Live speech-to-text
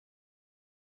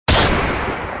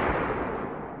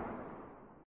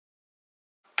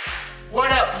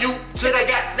What up, you to the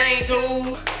goddamn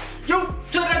too? You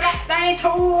to the goddamn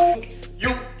too?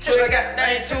 You to the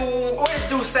goddamn too? What it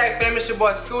do, Sack fam? It's your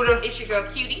boy Scooter. It's your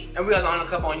girl Cutie. And we are the only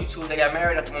couple on YouTube that got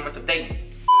married at the moment of dating.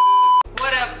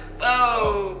 What up?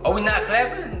 Oh. Are we not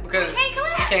clapping? Because Can't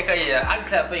clap. Can't clap, yeah. I can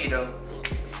clap for you though.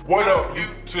 What up, you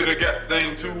to the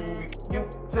goddamn too? You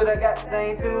to the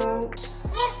goddamn too?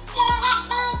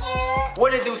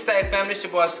 What it do, Sack fam? It's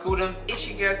your boy Scooter. It's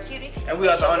your girl Cutie. And we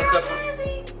are the only couple.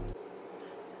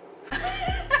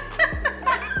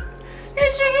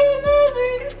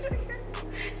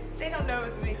 They don't know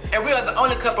it's me. And we are the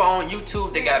only couple on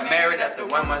YouTube that got married after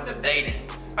 1 month of dating.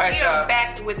 Alright, We are y'all.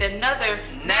 back with another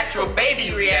Natural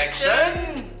baby reaction.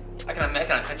 I kind of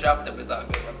cut you off, but it's all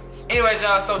good. Anyways,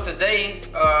 y'all, so today,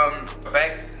 we're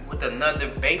back with another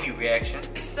baby reaction.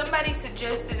 Somebody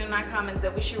suggested in our comments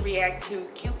that we should react to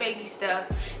cute baby stuff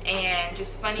and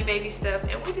just funny baby stuff,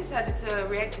 and we decided to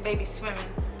react to baby swimming.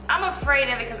 I'm afraid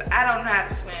of it because I don't know how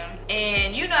to swim,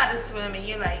 and you know how to swim, and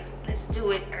you're like, let's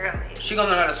do it early. She gonna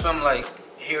learn how to swim like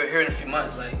here in a few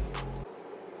months, like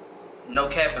no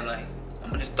capping, like I'm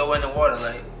gonna just throw her in the water,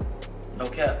 like no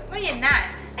cap. No, you're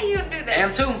not. How you gonna do that? I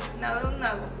am too.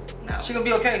 No. She gonna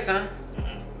be okay, son.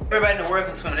 Everybody in the world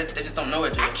can swim. They just don't know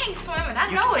it yet. I can't swim, and I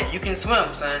know it. You can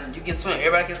swim, son. You can swim.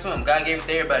 Everybody can swim. God gave it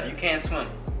to everybody. You can swim.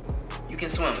 You can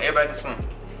swim. Everybody can swim.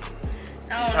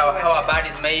 This is how our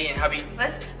body's made and how we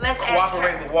let's cooperate ask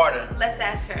her. with water. Let's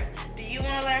ask her. Do you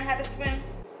want to learn how to swim?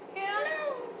 Hell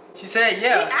no. She said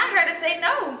yeah. I heard her say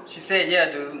no. She said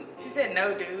yeah, dude. She said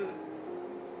no, dude.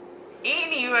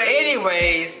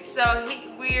 Anyways, so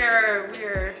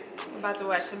we're about to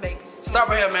watch some babies. Stop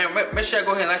right here, man. Make sure you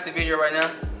go ahead and like the video right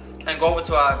now, and go over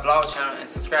to our vlog channel and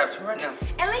subscribe to it right now.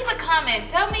 And leave a comment.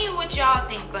 Tell me what y'all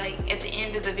think. Like at the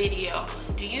end of the video,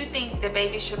 do you think the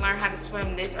baby should learn how to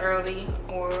swim this early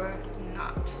or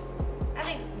not? I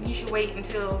think you should wait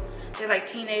until they're like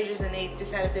teenagers and they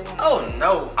decide if they want to Oh swim.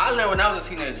 no, I learned when I was a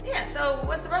teenager. Yeah, so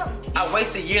what's the problem? I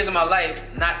wasted years of my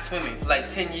life not swimming for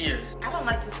like 10 years. I don't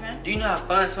like to swim. Do you know how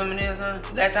fun swimming is, huh?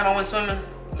 Last time I went swimming,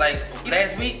 like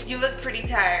last week, You look pretty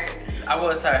tired. I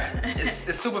was tired.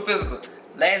 It's super physical.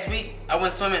 Last week, I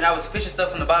went swimming and I was fishing stuff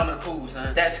from the bottom of the pool,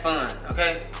 son. That's fun,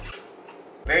 okay?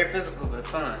 Very physical, but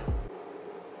fun.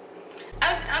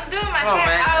 I'm doing my Come on,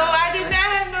 hair. man. Oh, I did not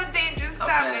have no danger. Stop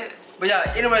Okay. it. But y'all,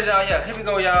 anyways, y'all, yeah, here we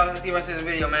go, y'all. Let's get right to this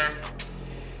video, man.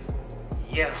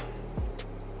 Yeah.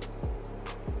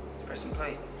 Press and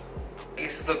play. I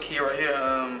guess this little kid right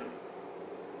here,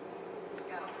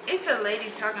 It's a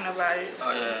lady talking about it.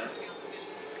 oh yeah.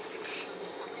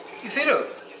 You see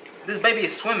this baby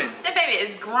is swimming. That baby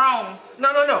is grown. No,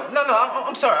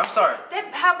 I'm sorry. How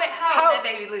old that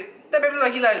baby look? That baby look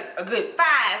like he like a good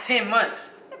 5. 10 months.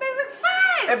 That baby look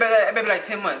 5. That baby like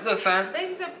 10 months. Look, son.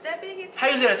 Baby's that big. How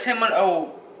you let a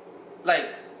 10-month-old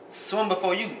like swim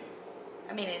before you?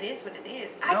 I mean, it is what it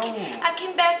is. No. I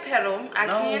can backpedal. I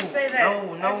can't say that.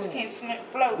 No. I just can't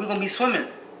float. We're gonna be swimming.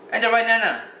 Ain't that right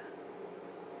now?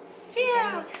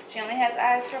 Yeah. She only has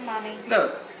eyes for mommy.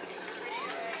 Look.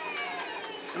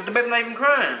 The baby not even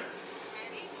crying.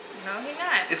 No, he's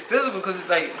not. It's physical because it's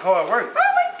like hard work.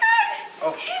 Oh my God.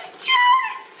 Oh. He's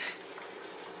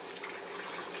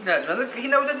drowning. He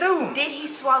knows what to do. Did he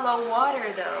swallow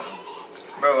water though?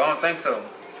 Bro, I don't think so.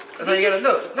 That's how you gotta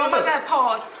look. Oh my God,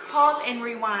 pause and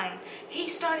rewind. He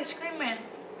started screaming.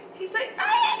 He's like,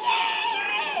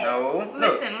 No.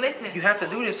 Listen. You have to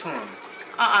do this to him.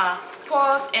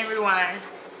 Pause and rewind.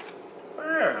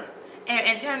 Where?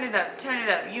 And turn it up.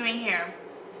 You ain't hear him.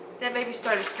 That baby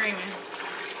started screaming.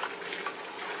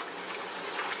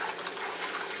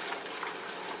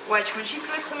 Watch, when she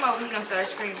flips him over, he gonna start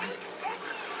screaming.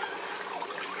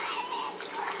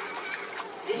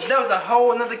 That was a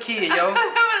whole nother kid, yo. That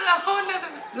was a whole nother.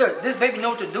 Look, this baby know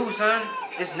what to do, son.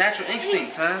 It's natural instinct,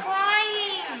 He's son.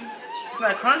 crying. He's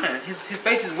not crying. His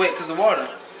face is wet because of water.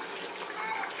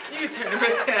 You can turn it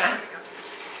back down.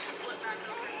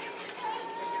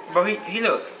 Bro, he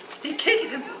look. He kicking.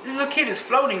 This little kid is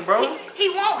floating, bro. He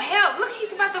won't help. Look,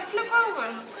 he's about to flip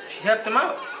over. She helped him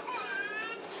out.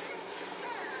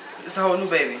 It's a whole new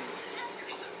baby.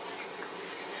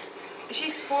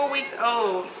 She's 4 weeks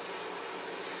old.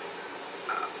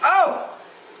 Oh!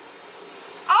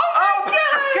 Oh my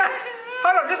God!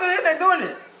 Hold on, this one here, they doing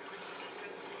it.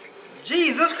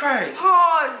 Jesus Christ.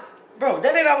 Pause. Bro,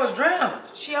 that baby almost drowned.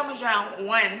 She almost drowned.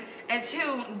 1 and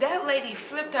 2. That lady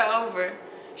flipped her over.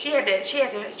 She had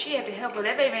to help her.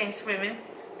 That baby ain't swimming.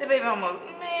 That baby almost,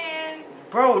 man.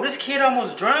 Bro, this kid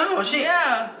almost drowned.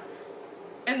 Yeah.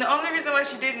 And the only reason why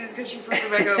she didn't is because she flipped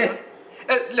it back over.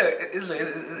 Look, it's not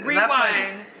funny.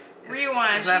 Rewind.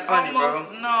 Rewind. It's not funny, almost,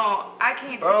 bro. No, I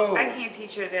can't. Bro. I can't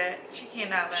teach her that. She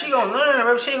cannot learn. She gonna learn,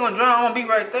 bro. She ain't gonna drown. I'm gonna be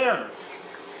right there.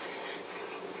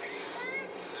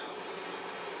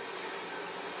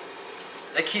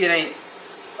 That kid ain't.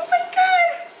 Oh my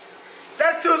God.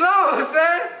 That's too low,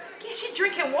 son. Yeah, she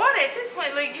drinking water at this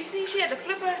point. Like, you see, she had to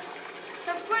flip her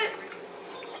foot.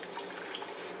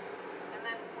 And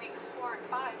then weeks 4 and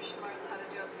 5, she learns how to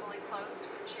do it fully clothed.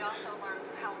 She also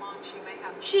learns how long she may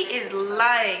have to She stay is in. So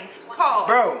lying. it's one Call.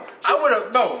 Bro, I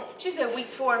would've. No. She said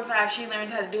weeks 4 and 5, she learns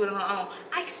how to do it on her own.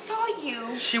 I saw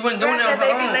you. She wasn't doing grab that on that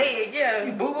her baby own. leg. Yeah.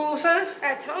 You boo boo, son.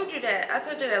 I told you that. I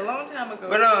told you that a long time ago.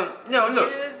 But no, look.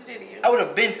 Get in this video. I would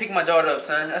have been picked my daughter up,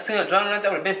 son. I seen her drowning like that.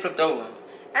 I would have been flipped over.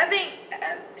 I think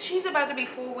she's about to be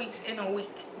 4 weeks in a week.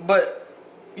 But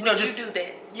you know, Would just you do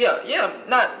that? yeah,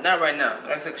 not right now.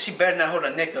 Like I said, 'cause she better not hold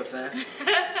her neck up, son.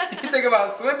 You think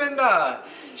about swimming, nah.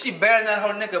 She better not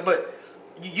hold her neck up. But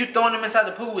you throwing them inside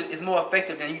the pool is more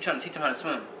effective than you trying to teach them how to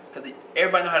swim. Cause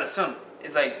everybody know how to swim.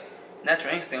 It's like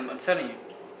natural instinct. I'm telling you.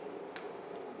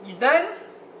 You done?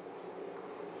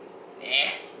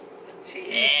 Yeah. She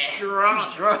is drunk.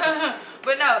 She's drunk.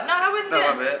 But no, I wouldn't No,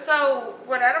 do my it. bad. So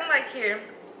what I don't like here,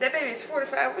 that baby is 4 to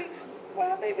 5 weeks.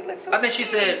 Wow, baby looks so I think she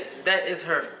skinny. said that is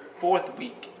her 4th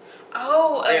week.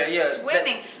 Oh, Yeah.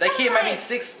 swimming. That kid might be Like,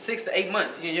 6 to 8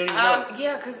 months. You don't even know.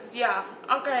 yeah,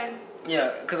 okay.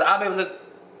 Yeah, cause our baby look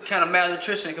kind of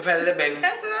malnutrition compared to that baby.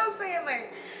 That's what I was saying.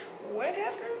 Like, what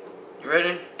happened? You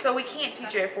ready? So we can't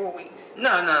teach her at 4 weeks.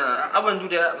 No. I wouldn't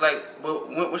do that. Like, but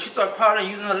when she start crawling,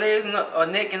 using her legs and her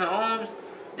neck and her arms,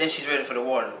 then she's ready for the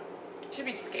water. She'd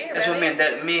be scared. That's what right? meant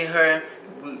that me and her,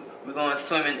 we're going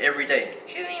swimming every day.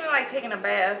 She didn't even like taking a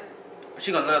bath. But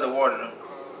she gonna love the water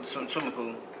though, the swimming pool.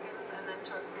 And then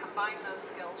to combine those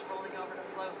skills, rolling over to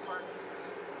float for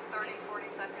 30, 40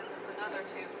 seconds, it's another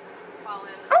to fall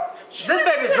in. Oh, This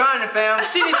baby drowning, fam.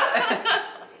 She need.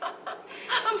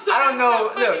 I'm sorry. I don't know.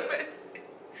 It's not funny, Look,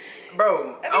 but-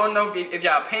 bro. I don't know if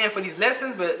y'all paying for these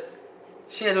lessons, but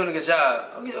she ain't doing a good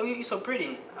job. Oh, you so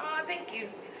pretty. Oh, thank you.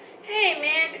 Hey,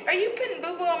 man, are you putting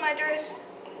boo-boo on my dress?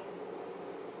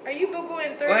 Are you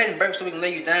boo-booing through? Go ahead and burp so we can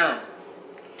lay you down.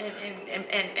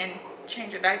 And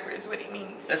change your diaper is what he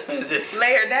means. Let's finish this.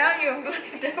 Lay her down, you don't lay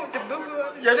her down with the boo-boo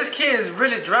on. Yo, this kid is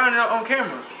really drowning on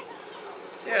camera.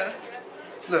 Yeah.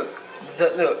 Look,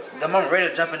 the mama ready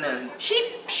to jump in there.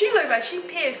 She looked like she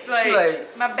pissed. Like, She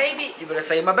like, my baby. you better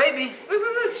save my baby.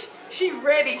 Look. She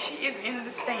ready. She is in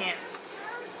the stands.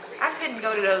 I couldn't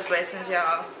go to those lessons,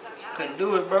 y'all. Couldn't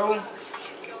do it, bro.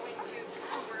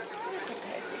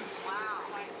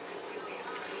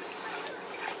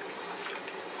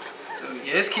 So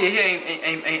yeah, this kid here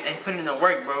ain't putting in no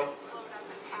work, bro.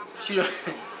 She don't.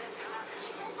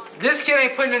 This kid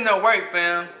ain't putting in no work,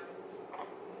 fam.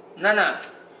 Nah.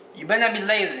 You better not be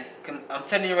lazy. I'm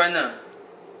telling you right now.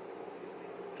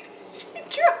 She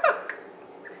drunk.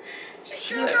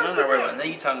 She like, I'm not right now.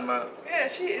 You talking about? Yeah,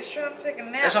 she is trying to take a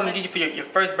nap. That's what I'm gonna get you for your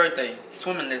first birthday.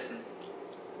 Swimming lessons.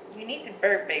 You need to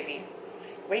burp, baby.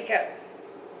 Wake up.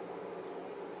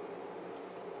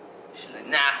 She's like,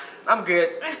 nah, I'm good.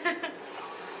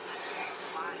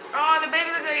 Oh, the baby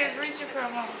look like it's reaching for a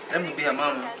moment. Let me be her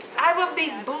mama. I would be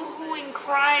boo-hooing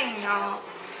crying, y'all.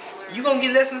 You gonna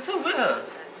get lessons too with her.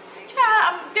 Child,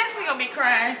 I'm definitely gonna be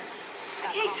crying.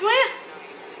 I can't swim.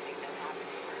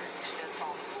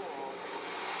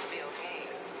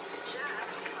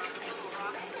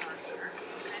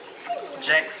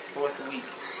 Jack's 4th week.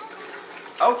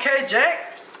 Okay,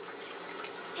 Jack.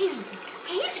 He's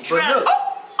But drunk. look.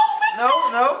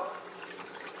 No.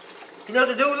 You know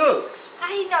what to do, look. How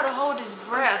he know to hold his I'm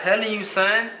breath? telling you,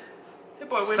 son. That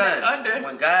boy went Son, under.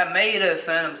 when God made us,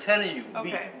 son, I'm telling you.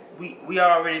 Okay. We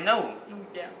already know.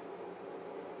 Yeah.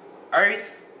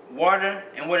 Earth, water,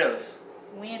 and what else?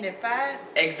 Wind and fire.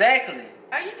 Exactly.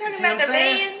 Are you talking See about what the I'm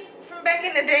saying? man from back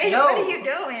in the day? No. What are you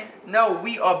doing? No,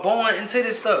 we are born into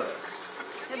this stuff.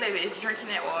 That baby is drinking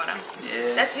that water.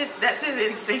 Yeah. That's his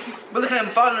instinct. But look at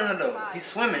him following her though. He's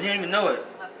swimming. He don't even know it.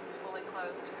 Lessons fully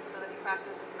clothed, so that he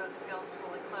practices those skills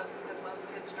fully clothed, because most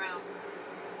kids drown.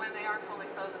 When they are fully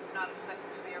clothed, they're not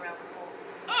expected to be around the pool.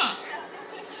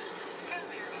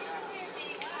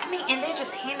 I mean, and they're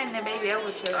just handing the baby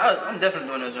over to her. I'm definitely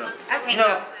doing that jump. I can't You know,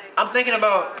 go. I'm thinking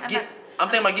about I'm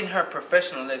not- getting her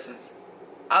professional lessons.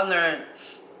 I learned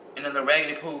in a little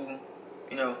raggedy pool,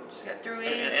 you know, Just got through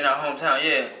it. in our hometown.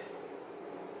 Yeah.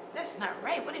 That's not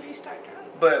right. What if you start drunk?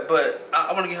 But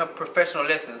I want to get her professional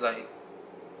lessons, like,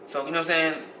 so you know what I'm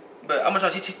saying. But I'm gonna try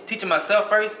to teach her myself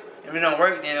first. If it don't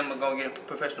work, then I'm gonna go get a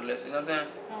professional lesson. You know what I'm saying?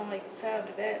 I don't like the sound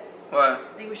of that. Why?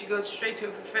 I think we should go straight to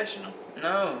a professional.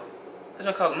 No, that's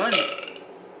gonna cost money.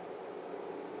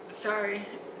 Sorry,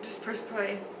 just press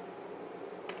play.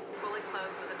 Fully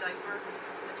clothed with a diaper,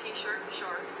 a t-shirt, and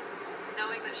shorts,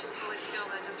 knowing that she's fully skilled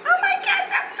and just Oh my God,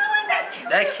 stop doing that to me.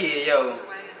 That kid, yo. away,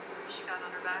 and she got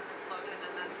on her back and floated,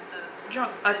 and that's the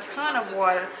Drunk a ton of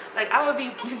water. Like I would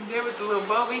be there with the little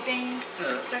bubbly thing,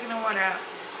 Yeah. sucking the water out.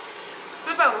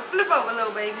 Flip over,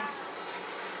 little baby.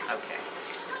 Okay.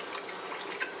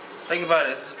 Think about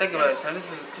it. Just think about it, son. This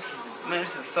is man.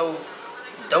 This is so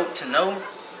dope to know.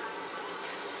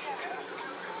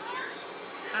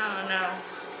 I don't know.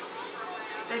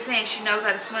 They're saying she knows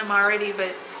how to swim already,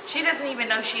 but she doesn't even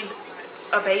know she's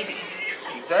a baby.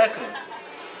 Exactly.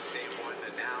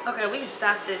 Okay, we can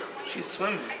stop this. She's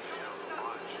swimming.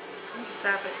 We can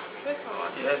stop it. Let's go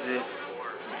on. Yeah, that's it.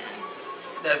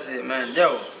 That's it, man.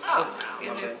 Yo. Oh my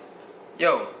goodness.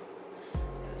 Yo.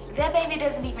 That baby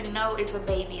doesn't even know it's a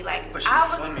baby. Like But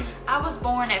she's swimming. I was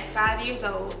born at 5 years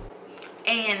old,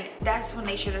 and that's when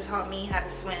they should have taught me how to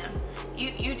swim.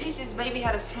 You teach this baby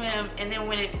how to swim, and then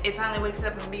when it finally wakes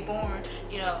up and be born,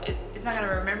 you know, it's not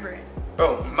gonna remember it.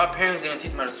 Bro, my parents didn't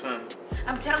teach me how to swim.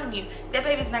 I'm telling you, that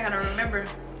baby's not gonna remember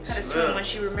how to She swim will. when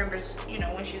she remembers, you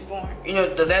know, when she's born. You know,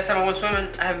 the last time I went swimming,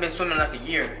 I haven't been swimming like a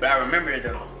year, but I remember it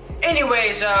though.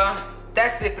 Anyways, y'all,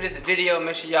 that's it for this video.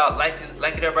 Make sure y'all like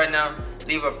it up right now.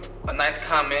 Leave a nice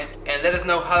comment and let us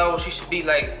know how old she should be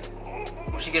like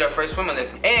when she get her first swimming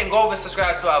lesson. And go over and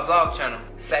subscribe to our vlog channel,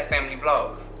 Sack Family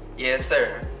Vlogs. Yes,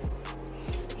 sir.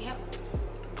 Yep.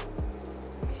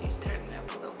 She's turning up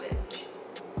a little bit.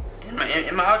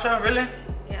 In my outro, really?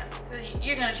 Yeah. So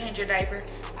you're gonna change your diaper.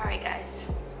 All right, guys.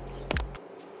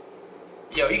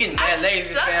 Yo, you getting mad I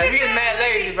lazy, suck fam. at You getting mad that.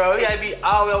 lazy, bro. You gotta be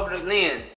all the way over the lens.